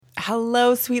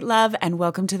Hello, sweet love, and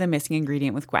welcome to The Missing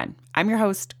Ingredient with Gwen. I'm your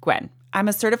host, Gwen. I'm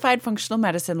a certified functional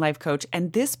medicine life coach,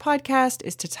 and this podcast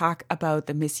is to talk about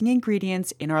the missing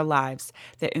ingredients in our lives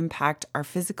that impact our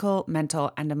physical,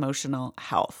 mental, and emotional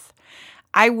health.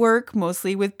 I work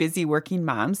mostly with busy working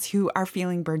moms who are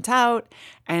feeling burnt out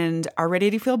and are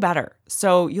ready to feel better.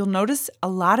 So you'll notice a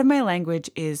lot of my language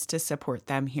is to support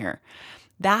them here.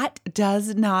 That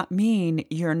does not mean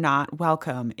you're not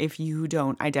welcome if you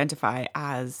don't identify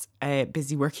as a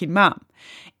busy working mom.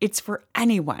 It's for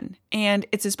anyone, and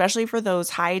it's especially for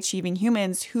those high-achieving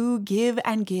humans who give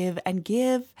and give and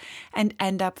give and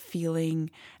end up feeling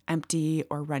empty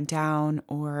or run down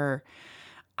or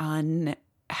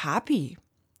unhappy.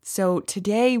 So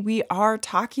today we are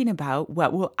talking about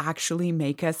what will actually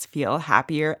make us feel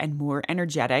happier and more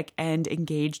energetic and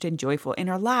engaged and joyful in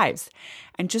our lives.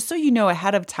 And just so you know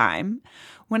ahead of time,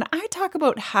 when I talk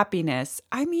about happiness,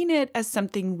 I mean it as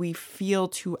something we feel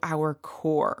to our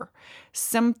core,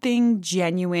 something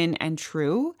genuine and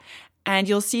true. And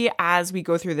you'll see as we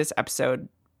go through this episode,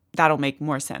 that'll make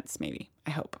more sense, maybe, I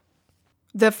hope.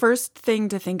 The first thing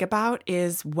to think about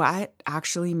is what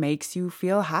actually makes you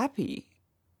feel happy.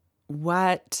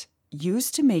 What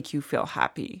used to make you feel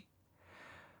happy?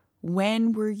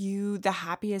 When were you the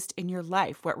happiest in your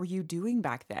life? What were you doing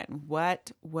back then?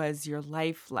 What was your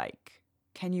life like?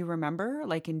 Can you remember,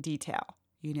 like in detail?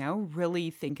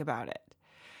 Really think about it.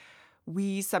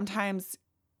 We sometimes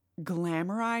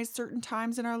glamorize certain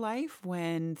times in our life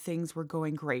when things were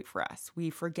going great for us. We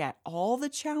forget all the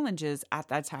challenges at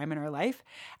that time in our life,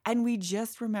 and we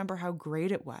just remember how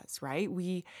great it was, right?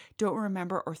 We don't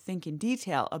remember or think in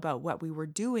detail about what we were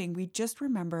doing. We just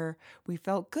remember we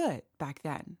felt good back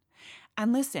then.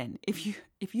 And listen, if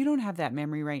you don't have that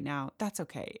memory right now, that's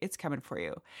okay. It's coming for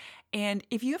you. And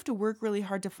if you have to work really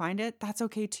hard to find it, that's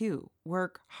okay too.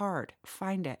 Work hard,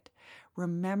 find it.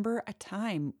 Remember a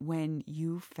time when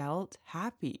you felt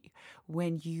happy,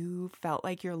 when you felt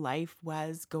like your life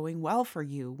was going well for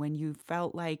you, when you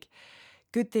felt like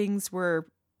good things were,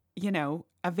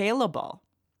 available.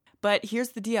 But here's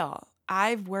the deal.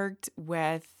 I've worked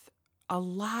with a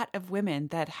lot of women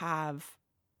that have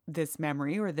this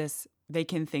memory or they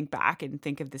can think back and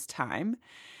think of this time,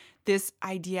 this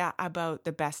idea about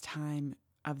the best time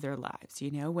of their lives,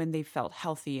 when they felt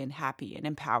healthy and happy and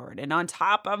empowered and on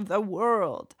top of the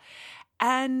world.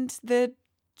 And the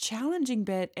challenging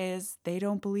bit is they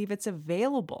don't believe it's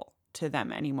available to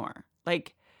them anymore.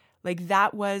 Like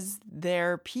that was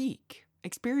their peak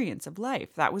experience of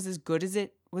life. That was as good as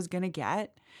it was going to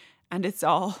get. And it's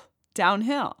all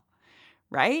downhill.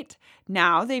 Right?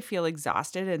 Now they feel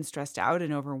exhausted and stressed out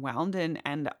and overwhelmed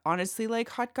and honestly like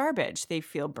hot garbage. They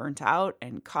feel burnt out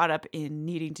and caught up in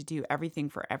needing to do everything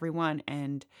for everyone,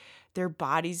 and their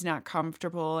body's not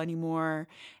comfortable anymore,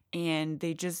 and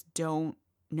they just don't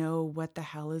know what the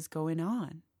hell is going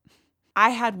on. I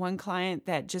had one client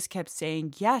that just kept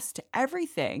saying yes to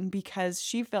everything because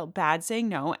she felt bad saying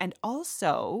no, and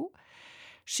also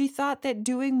she thought that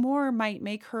doing more might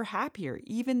make her happier,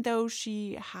 even though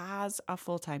she has a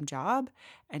full-time job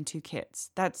and 2 kids.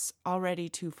 That's already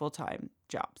 2 full-time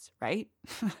jobs, right?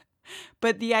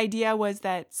 But the idea was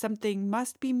that something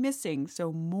must be missing,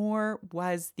 so more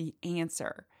was the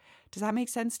answer. Does that make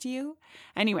sense to you?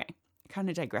 Anyway, kind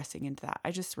of digressing into that.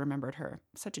 I just remembered her.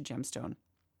 Such a gemstone.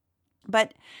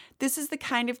 But this is the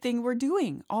kind of thing we're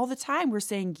doing all the time. We're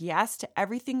saying yes to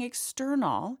everything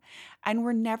external, and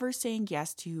we're never saying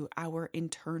yes to our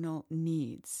internal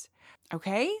needs.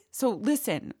 Okay? So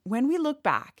listen, when we look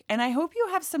back, and I hope you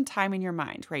have some time in your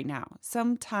mind right now,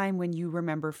 some time when you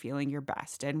remember feeling your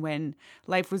best and when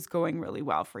life was going really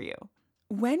well for you.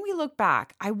 When we look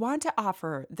back, I want to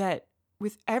offer that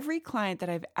with every client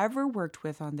that I've ever worked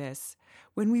with on this,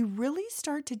 when we really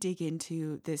start to dig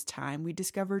into this time, we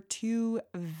discover 2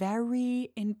 very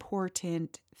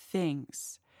important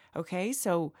things. Okay,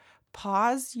 so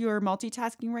pause your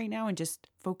multitasking right now and just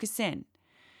focus in.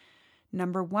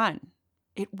 Number 1,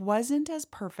 it wasn't as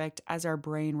perfect as our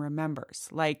brain remembers.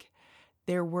 Like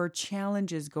there were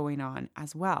challenges going on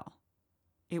as well.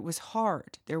 It was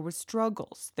hard. There was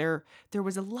struggles. There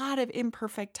was a lot of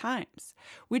imperfect times,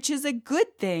 which is a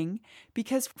good thing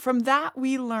because from that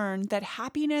we learn that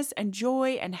happiness and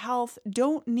joy and health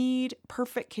don't need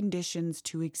perfect conditions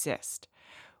to exist,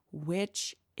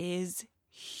 which is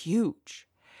huge.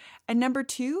 And number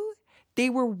 2, they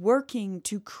were working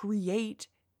to create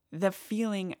the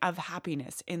feeling of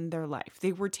happiness in their life.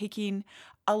 They were taking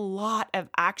a lot of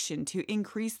action to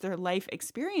increase their life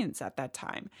experience at that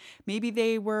time. Maybe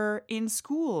they were in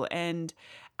school and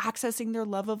accessing their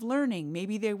love of learning.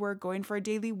 Maybe they were going for a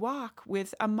daily walk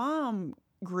with a mom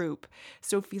group,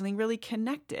 so feeling really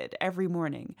connected every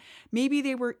morning. Maybe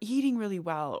they were eating really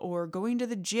well or going to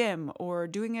the gym or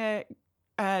doing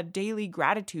a daily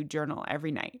gratitude journal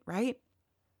every night, right?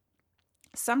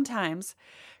 Sometimes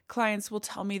clients will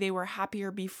tell me they were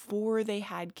happier before they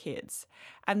had kids,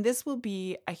 and this will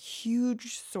be a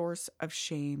huge source of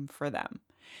shame for them.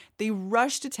 They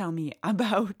rush to tell me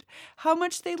about how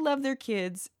much they love their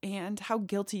kids and how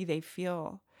guilty they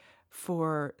feel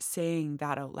for saying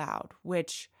that out loud,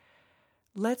 which,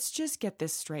 let's just get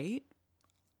this straight.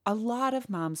 A lot of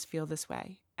moms feel this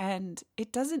way, and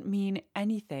it doesn't mean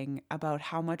anything about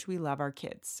how much we love our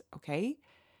kids, okay?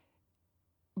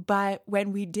 But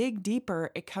when we dig deeper,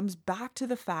 it comes back to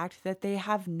the fact that they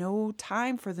have no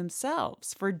time for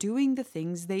themselves, for doing the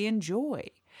things they enjoy.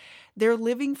 They're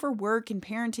living for work and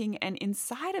parenting, and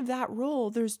inside of that role,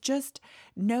 there's just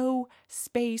no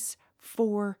space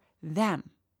for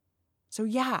them. So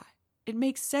yeah, it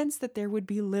makes sense that there would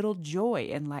be little joy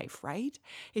in life, right?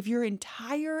 If your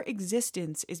entire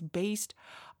existence is based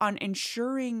on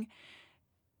ensuring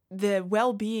the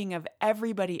well-being of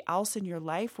everybody else in your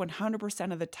life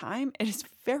 100% of the time, it is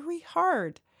very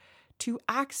hard to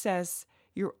access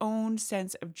your own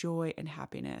sense of joy and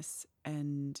happiness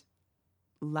and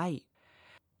light.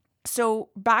 So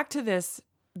back to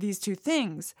these two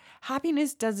things.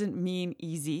 Happiness doesn't mean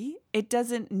easy. It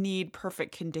doesn't need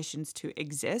perfect conditions to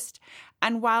exist.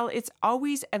 And while it's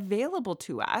always available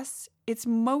to us, it's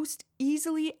most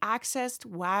easily accessed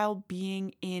while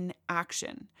being in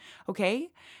action. Okay?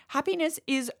 Happiness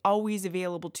is always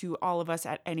available to all of us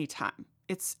at any time.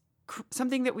 It's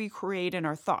something that we create in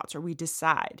our thoughts or we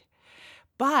decide.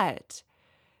 But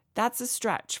that's a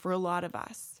stretch for a lot of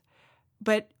us.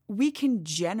 But we can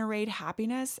generate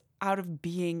happiness out of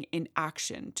being in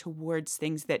action towards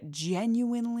things that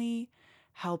genuinely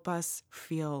help us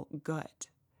feel good.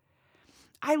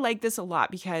 I like this a lot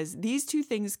because these two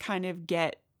things kind of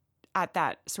get at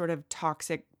that sort of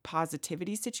toxic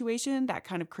positivity situation, that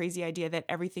kind of crazy idea that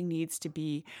everything needs to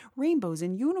be rainbows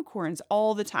and unicorns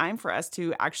all the time for us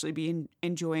to actually be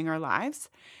enjoying our lives,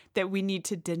 that we need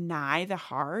to deny the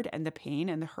hard and the pain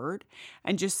and the hurt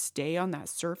and just stay on that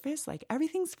surface like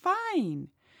everything's fine.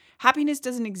 Happiness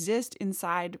doesn't exist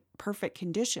inside perfect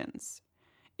conditions.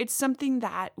 It's something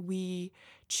that we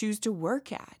choose to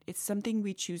work at. It's something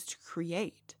we choose to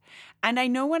create. And I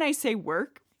know when I say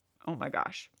work, oh my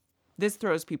gosh, this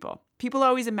throws people. People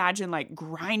always imagine like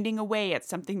grinding away at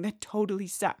something that totally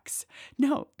sucks.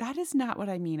 No, that is not what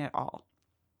I mean at all.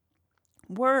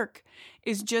 Work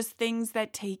is just things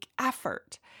that take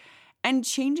effort. And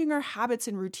changing our habits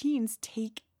and routines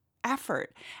take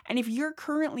effort. And if you're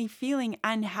currently feeling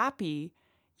unhappy,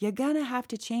 you're going to have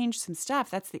to change some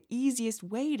stuff. That's the easiest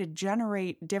way to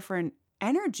generate different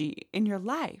energy in your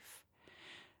life.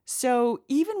 So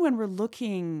even when we're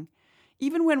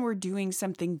doing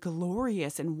something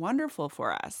glorious and wonderful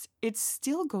for us, it's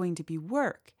still going to be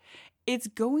work. It's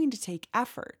going to take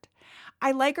effort.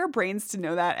 I like our brains to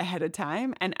know that ahead of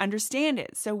time and understand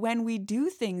it. So when we do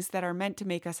things that are meant to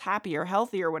make us happy or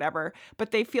healthy or whatever,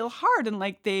 but they feel hard and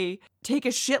like they take a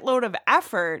shitload of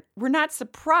effort, we're not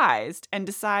surprised and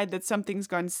decide that something's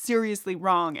gone seriously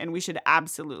wrong and we should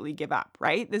absolutely give up,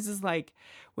 right? This is like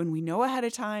when we know ahead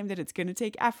of time that it's going to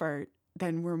take effort,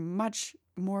 then we're much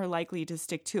more likely to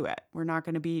stick to it. We're not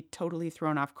going to be totally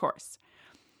thrown off course.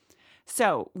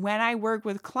 So when I work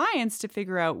with clients to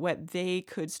figure out what they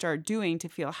could start doing to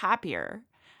feel happier,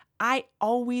 I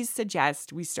always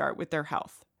suggest we start with their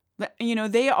health. You know,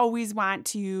 they always want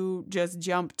to just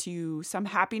jump to some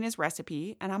happiness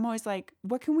recipe. And I'm always like,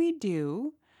 what can we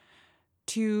do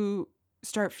to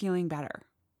start feeling better?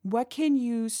 What can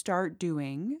you start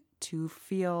doing to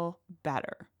feel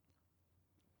better?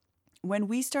 When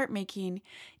we start making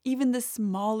even the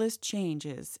smallest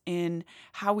changes in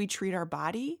how we treat our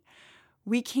body,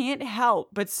 we can't help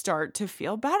but start to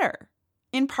feel better.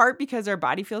 In part because our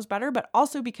body feels better, but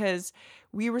also because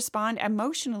we respond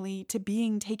emotionally to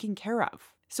being taken care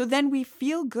of. So then we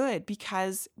feel good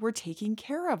because we're taking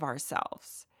care of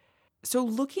ourselves. So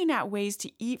looking at ways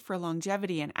to eat for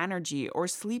longevity and energy, or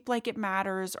sleep like it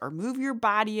matters, or move your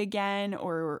body again,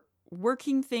 or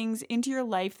working things into your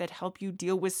life that help you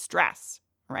deal with stress,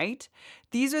 right?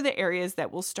 These are the areas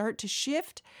that will start to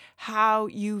shift how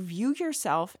you view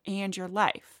yourself and your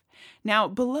life. Now,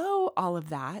 below all of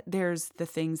that, there's the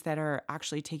things that are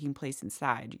actually taking place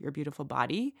inside your beautiful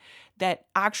body that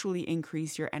actually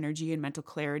increase your energy and mental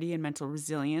clarity and mental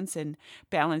resilience and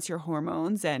balance your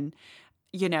hormones and,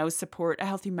 you know, support a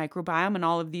healthy microbiome, and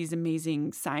all of these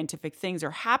amazing scientific things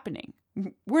are happening.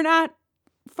 We're not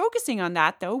focusing on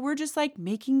that, though, we're just like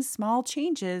making small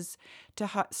changes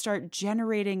to start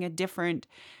generating a different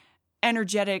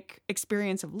energetic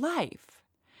experience of life.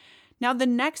 Now, the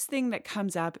next thing that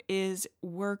comes up is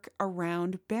work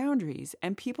around boundaries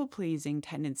and people-pleasing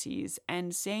tendencies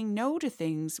and saying no to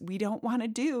things we don't want to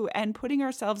do and putting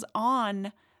ourselves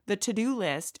on the to-do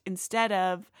list instead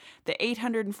of the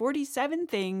 847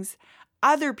 things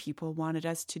other people wanted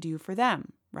us to do for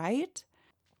them, right?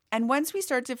 And once we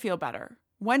start to feel better,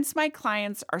 once my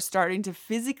clients are starting to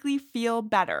physically feel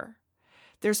better,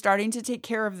 they're starting to take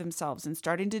care of themselves and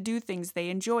starting to do things they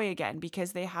enjoy again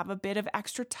because they have a bit of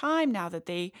extra time now that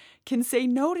they can say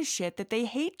no to shit that they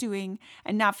hate doing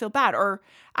and not feel bad, or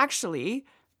actually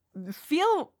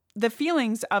feel the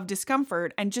feelings of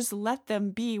discomfort and just let them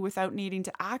be without needing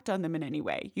to act on them in any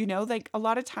way. You know, like a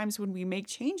lot of times when we make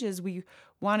changes, we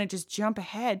want to just jump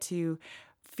ahead to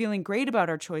feeling great about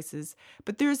our choices,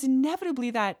 but there's inevitably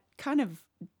that kind of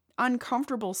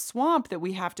uncomfortable swamp that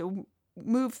we have to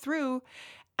move through.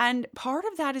 And part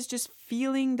of that is just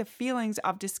feeling the feelings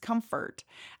of discomfort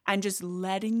and just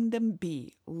letting them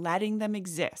be, letting them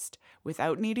exist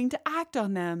without needing to act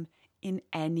on them in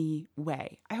any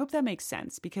way. I hope that makes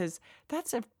sense because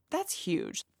that's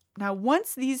huge. Now,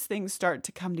 once these things start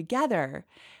to come together,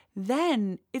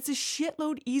 then it's a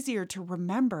shitload easier to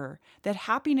remember that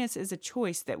happiness is a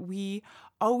choice that we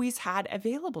always had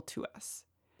available to us.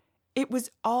 It was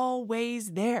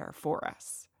always there for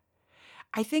us.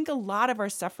 I think a lot of our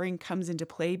suffering comes into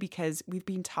play because we've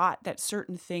been taught that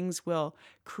certain things will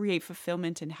create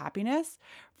fulfillment and happiness.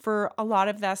 For a lot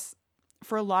of us,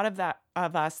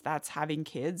 that's having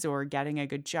kids or getting a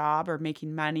good job or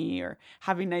making money or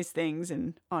having nice things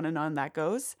and on that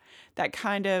goes. That's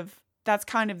kind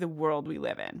of the world we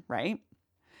live in, right?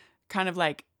 Kind of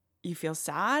like you feel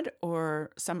sad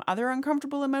or some other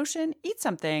uncomfortable emotion, eat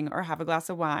something or have a glass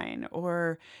of wine.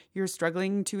 Or you're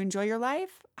struggling to enjoy your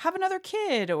life, have another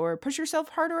kid or push yourself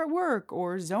harder at work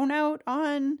or zone out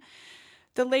on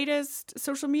the latest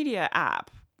social media app.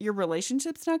 Your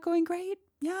relationship's not going great?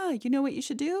 Yeah, you know what you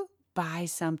should do? Buy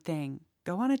something.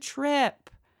 Go on a trip.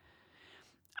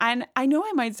 And I know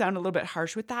I might sound a little bit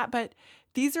harsh with that, but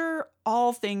these are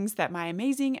all things that my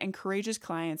amazing and courageous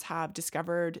clients have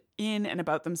discovered in and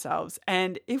about themselves.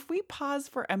 And if we pause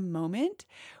for a moment,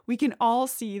 we can all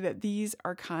see that these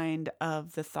are kind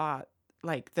of the thought,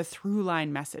 like the through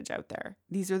line message out there.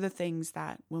 These are the things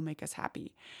that will make us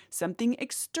happy. Something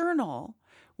external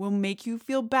will make you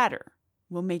feel better,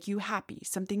 will make you happy.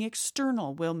 Something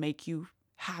external will make you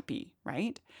happy,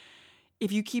 right?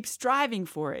 If you keep striving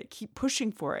for it, keep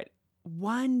pushing for it,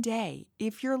 one day,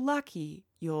 if you're lucky,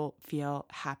 you'll feel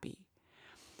happy.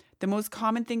 The most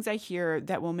common things I hear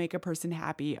that will make a person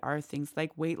happy are things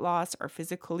like weight loss or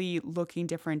physically looking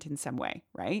different in some way,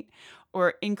 right?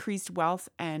 Or increased wealth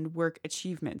and work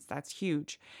achievements. That's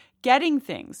huge. Getting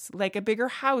things like a bigger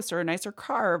house or a nicer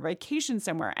car or vacation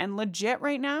somewhere. And legit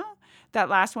right now, that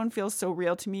last one feels so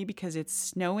real to me because it's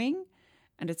snowing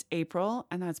and it's April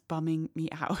and that's bumming me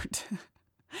out.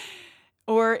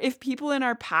 Or if people in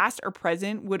our past or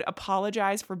present would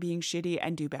apologize for being shitty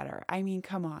and do better. I mean,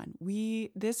 come on.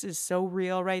 This is so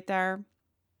real right there.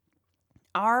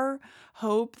 Our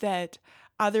hope that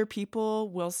other people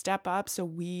will step up so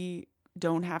we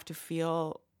don't have to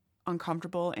feel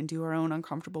uncomfortable and do our own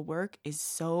uncomfortable work is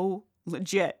so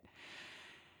legit.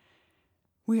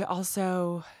 We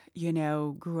also,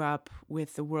 grew up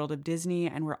with the world of Disney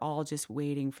and we're all just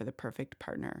waiting for the perfect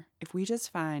partner. If we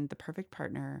just find the perfect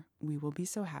partner, we will be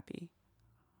so happy.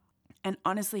 And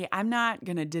honestly, I'm not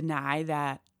going to deny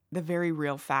that the very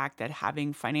real fact that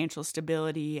having financial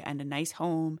stability and a nice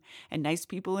home and nice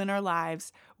people in our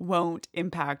lives won't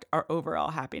impact our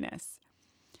overall happiness.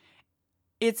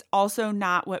 It's also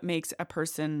not what makes a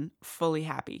person fully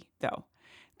happy, though.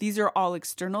 These are all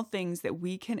external things that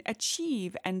we can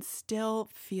achieve and still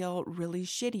feel really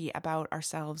shitty about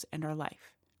ourselves and our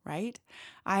life, right?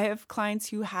 I have clients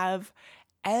who have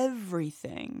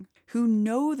everything, who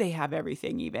know they have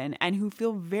everything even, and who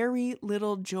feel very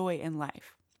little joy in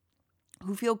life,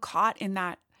 who feel caught in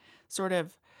that sort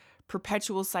of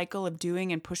perpetual cycle of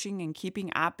doing and pushing and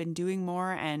keeping up and doing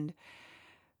more, and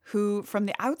who from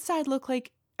the outside look like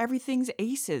everything's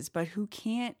aces, but who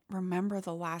can't remember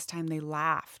the last time they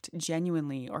laughed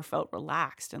genuinely or felt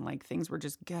relaxed and like things were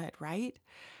just good, right?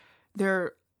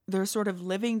 They're sort of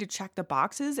living to check the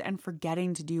boxes and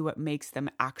forgetting to do what makes them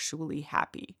actually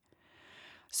happy.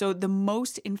 So the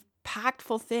most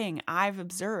impactful thing I've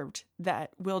observed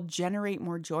that will generate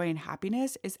more joy and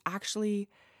happiness is actually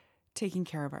taking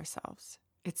care of ourselves.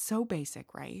 It's so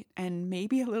basic, right? And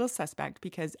maybe a little suspect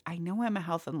because I know I'm a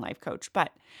health and life coach,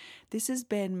 but this has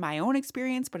been my own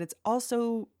experience, but it's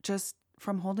also just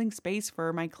from holding space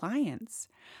for my clients.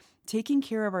 Taking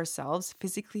care of ourselves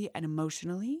physically and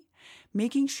emotionally,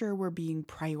 making sure we're being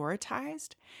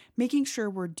prioritized, making sure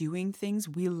we're doing things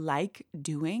we like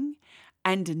doing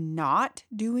and not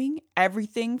doing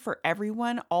everything for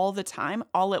everyone all the time,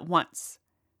 all at once.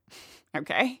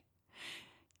 Okay?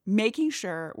 Making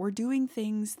sure we're doing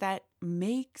things that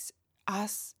makes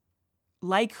us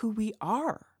like who we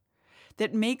are,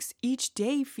 that makes each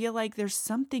day feel like there's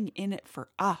something in it for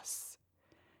us,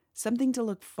 something to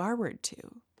look forward to.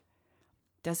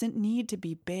 Doesn't need to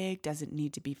be big, doesn't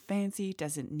need to be fancy,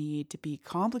 doesn't need to be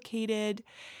complicated,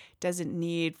 doesn't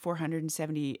need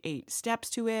 478 steps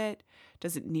to it,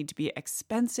 doesn't need to be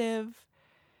expensive,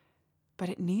 but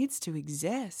it needs to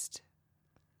exist.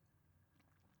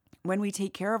 When we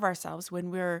take care of ourselves,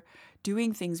 when we're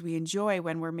doing things we enjoy,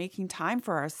 when we're making time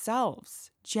for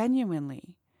ourselves,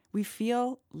 genuinely, we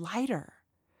feel lighter.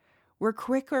 We're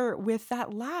quicker with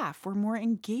that laugh. We're more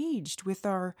engaged with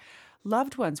our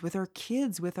loved ones, with our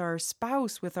kids, with our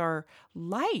spouse, with our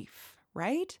life,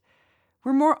 right?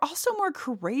 We're also more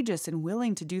courageous and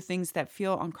willing to do things that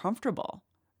feel uncomfortable,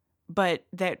 but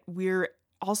that we're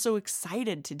also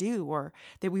excited to do or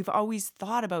that we've always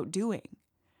thought about doing.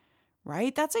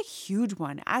 Right? That's a huge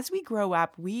one. As we grow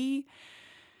up, we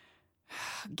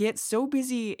get so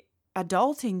busy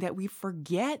adulting that we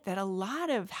forget that a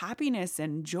lot of happiness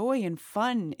and joy and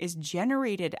fun is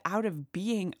generated out of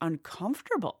being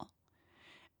uncomfortable.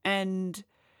 And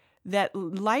that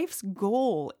life's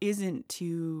goal isn't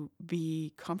to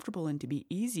be comfortable and to be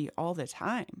easy all the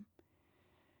time.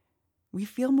 We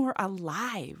feel more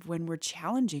alive when we're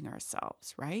challenging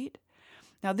ourselves, right?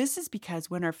 Now, this is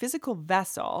because when our physical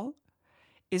vessel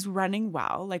is running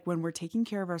well, like when we're taking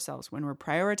care of ourselves, when we're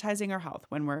prioritizing our health,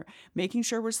 when we're making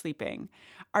sure we're sleeping,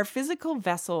 our physical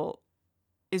vessel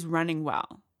is running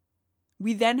well.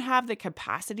 We then have the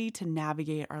capacity to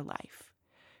navigate our life.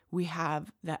 We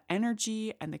have the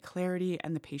energy and the clarity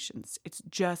and the patience. It's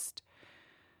just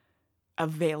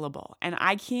available. And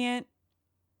I can't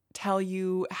tell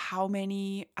you how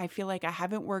many, I feel like I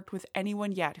haven't worked with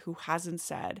anyone yet who hasn't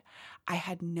said, I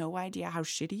had no idea how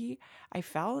shitty I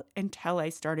felt until I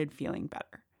started feeling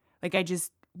better. Like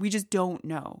we just don't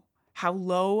know how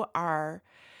low our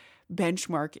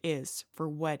benchmark is for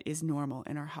what is normal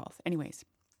in our health. Anyways,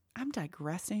 I'm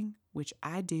digressing, which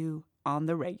I do on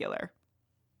the regular.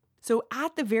 So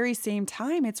at the very same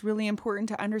time, it's really important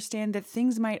to understand that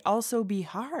things might also be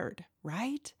hard,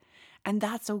 right? And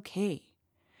that's okay.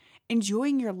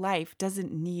 Enjoying your life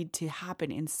doesn't need to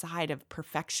happen inside of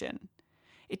perfection.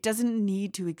 It doesn't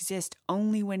need to exist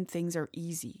only when things are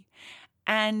easy.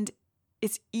 And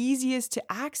it's easiest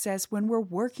to access when we're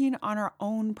working on our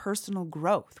own personal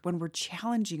growth, when we're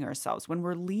challenging ourselves, when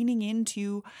we're leaning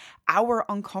into our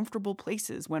uncomfortable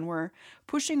places, when we're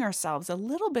pushing ourselves a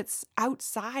little bit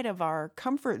outside of our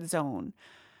comfort zone.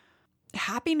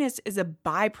 Happiness is a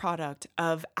byproduct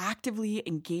of actively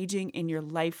engaging in your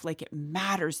life like it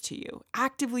matters to you,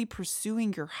 actively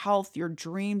pursuing your health, your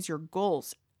dreams, your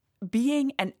goals,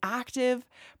 being an active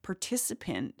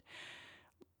participant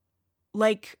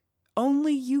like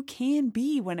only you can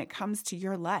be when it comes to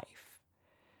your life.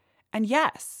 And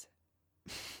yes,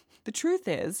 the truth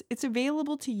is, it's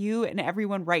available to you and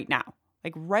everyone right now.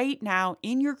 Like right now,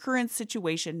 in your current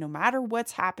situation, no matter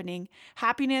what's happening,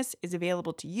 happiness is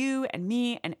available to you and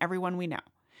me and everyone we know.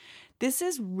 This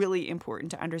is really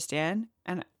important to understand.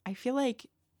 And I feel like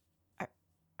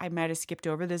I might have skipped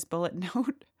over this bullet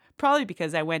note, probably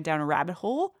because I went down a rabbit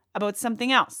hole about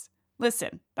something else.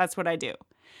 Listen, that's what I do.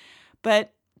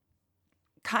 But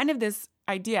kind of this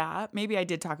idea, maybe I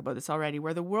did talk about this already,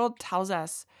 where the world tells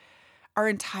us our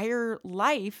entire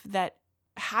life that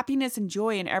happiness and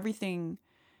joy and everything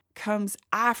comes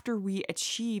after we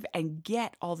achieve and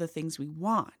get all the things we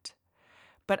want.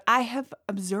 But I have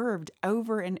observed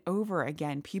over and over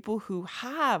again people who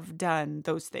have done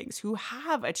those things, who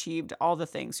have achieved all the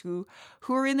things, who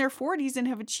are in their 40s and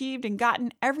have achieved and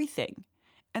gotten everything,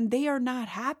 and they are not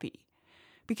happy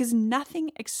because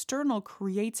nothing external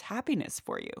creates happiness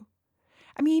for you.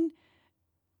 I mean,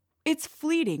 it's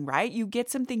fleeting, right? You get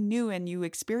something new and you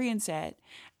experience it.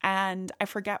 And I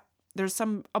forget, there's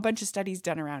a bunch of studies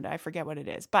done around it. I forget what it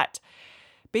is. But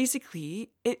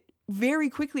basically, it very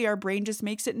quickly, our brain just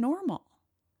makes it normal.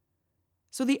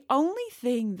 So the only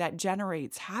thing that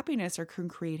generates happiness or can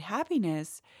create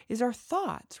happiness is our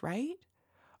thoughts, right?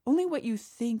 Only what you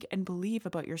think and believe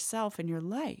about yourself and your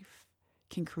life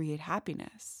can create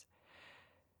happiness.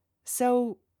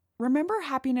 So remember,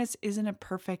 happiness isn't a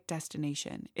perfect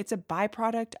destination. It's a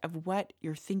byproduct of what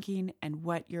you're thinking and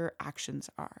what your actions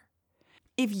are.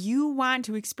 If you want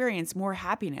to experience more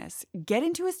happiness, get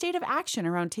into a state of action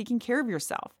around taking care of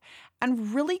yourself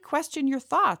and really question your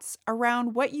thoughts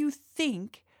around what you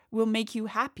think will make you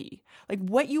happy, like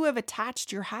what you have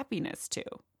attached your happiness to.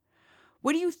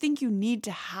 What do you think you need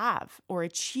to have or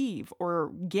achieve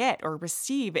or get or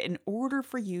receive in order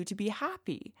for you to be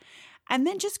happy? And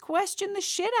then just question the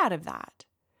shit out of that.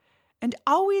 And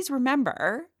always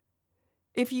remember,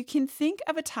 if you can think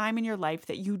of a time in your life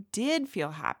that you did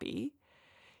feel happy,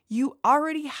 you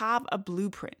already have a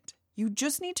blueprint. You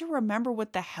just need to remember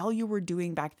what the hell you were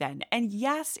doing back then. And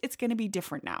yes, it's going to be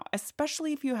different now,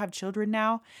 especially if you have children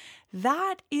now.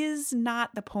 That is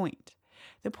not the point.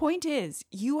 The point is,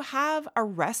 you have a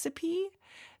recipe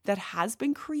that has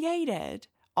been created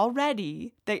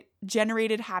already that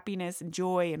generated happiness and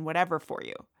joy and whatever for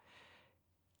you.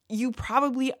 You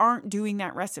probably aren't doing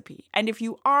that recipe. And if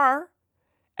you are,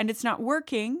 and it's not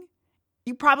working,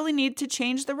 you probably need to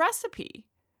change the recipe,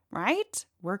 right?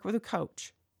 Work with a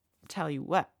coach. Tell you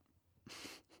what.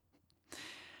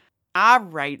 All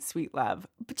right, sweet love.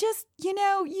 But just,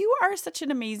 you are such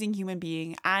an amazing human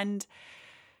being, and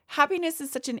happiness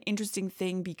is such an interesting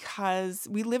thing because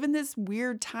we live in this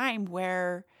weird time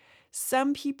where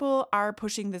some people are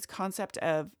pushing this concept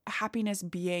of happiness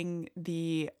being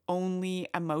the only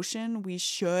emotion we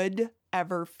should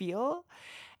ever feel,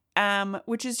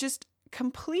 which is just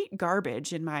complete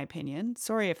garbage in my opinion.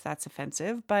 Sorry if that's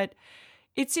offensive, but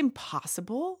it's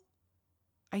impossible,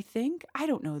 I think. I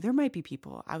don't know. There might be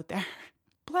people out there,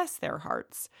 bless their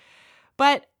hearts.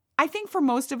 But I think for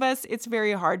most of us, it's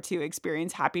very hard to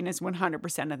experience happiness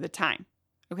 100% of the time,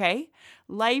 okay?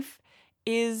 Life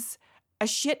is a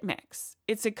shit mix.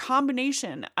 It's a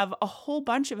combination of a whole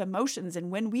bunch of emotions. And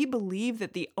when we believe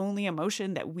that the only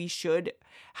emotion that we should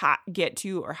get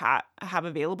to or have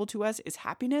available to us is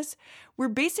happiness, we're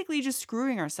basically just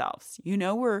screwing ourselves.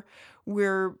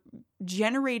 We're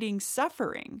generating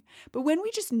suffering. But when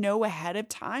we just know ahead of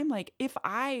time, like if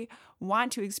I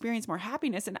want to experience more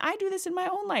happiness, and I do this in my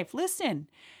own life, listen,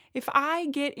 if I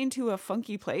get into a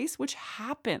funky place, which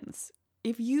happens,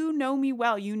 if you know me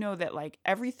well, you know that like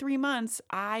every 3 months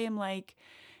I am like,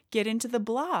 get into the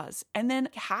blahs and then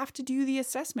have to do the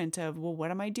assessment of, well, what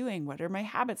am I doing? What are my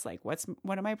habits like? What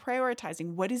am I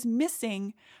prioritizing? What is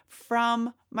missing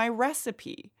from my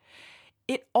recipe?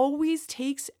 It always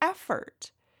takes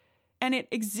effort, and it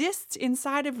exists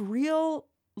inside of real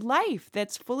life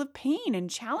that's full of pain and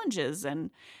challenges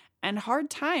and hard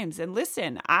times. And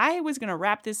listen, I was going to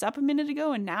wrap this up a minute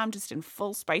ago, and now I'm just in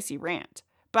full spicy rant.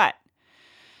 But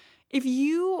if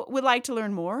you would like to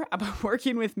learn more about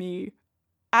working with me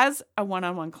as a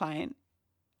one-on-one client,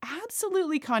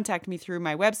 absolutely contact me through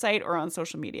my website or on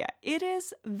social media. It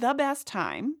is the best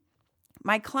time.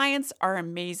 My clients are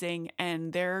amazing,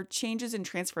 and their changes and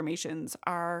transformations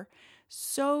are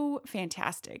so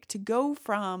fantastic. To go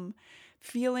from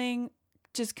feeling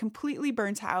just completely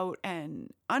burnt out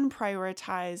and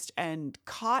unprioritized and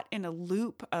caught in a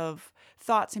loop of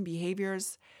thoughts and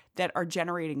behaviors that are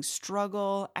generating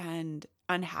struggle and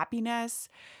unhappiness,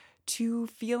 to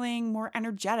feeling more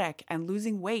energetic and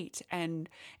losing weight and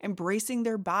embracing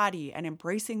their body and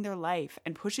embracing their life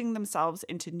and pushing themselves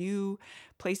into new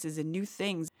places and new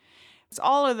things.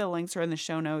 All of the links are in the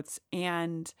show notes.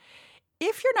 And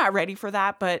if you're not ready for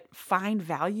that, but find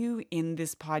value in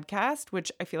this podcast,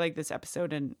 which I feel like this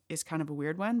episode is kind of a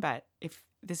weird one, but if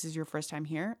this is your first time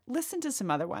here, listen to some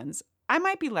other ones. I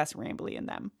might be less rambly in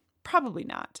them. Probably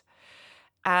not.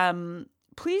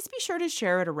 Please be sure to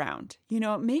share it around.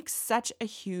 It makes such a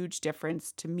huge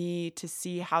difference to me to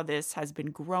see how this has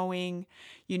been growing,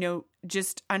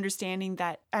 just understanding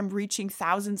that I'm reaching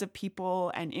thousands of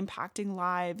people and impacting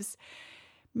lives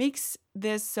makes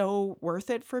this so worth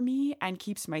it for me and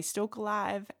keeps my stoke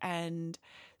alive. And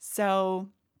so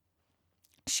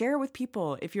share it with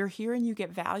people. If you're here and you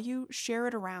get value, share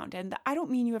it around. And I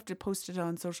don't mean you have to post it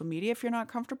on social media if you're not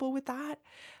comfortable with that,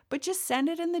 but just send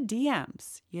it in the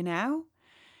DMs,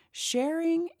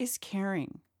 Sharing is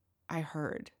caring, I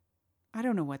heard. I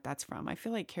don't know what that's from. I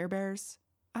feel like Care Bears.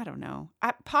 I don't know.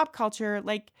 Pop culture,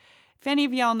 like if any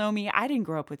of y'all know me, I didn't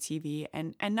grow up with TV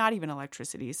and not even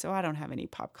electricity, so I don't have any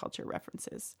pop culture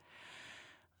references.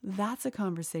 That's a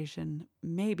conversation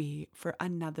maybe for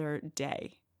another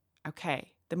day.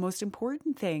 Okay, the most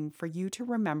important thing for you to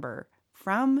remember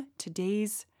from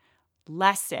today's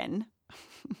lesson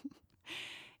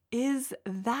is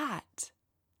that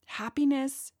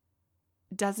happiness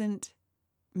doesn't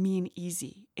mean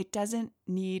easy. It doesn't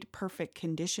need perfect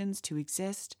conditions to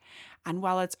exist. And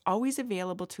while it's always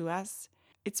available to us,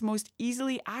 It's most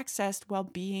easily accessed while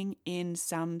being in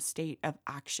some state of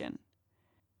action.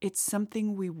 It's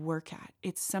something we work at.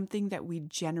 It's something that we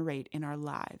generate in our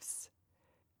lives.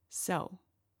 So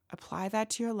apply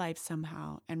that to your life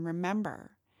somehow and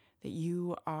remember that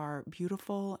you are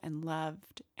beautiful and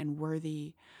loved and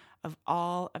worthy of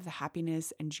all of the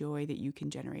happiness and joy that you can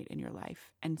generate in your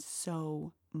life and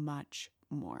so much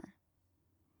more.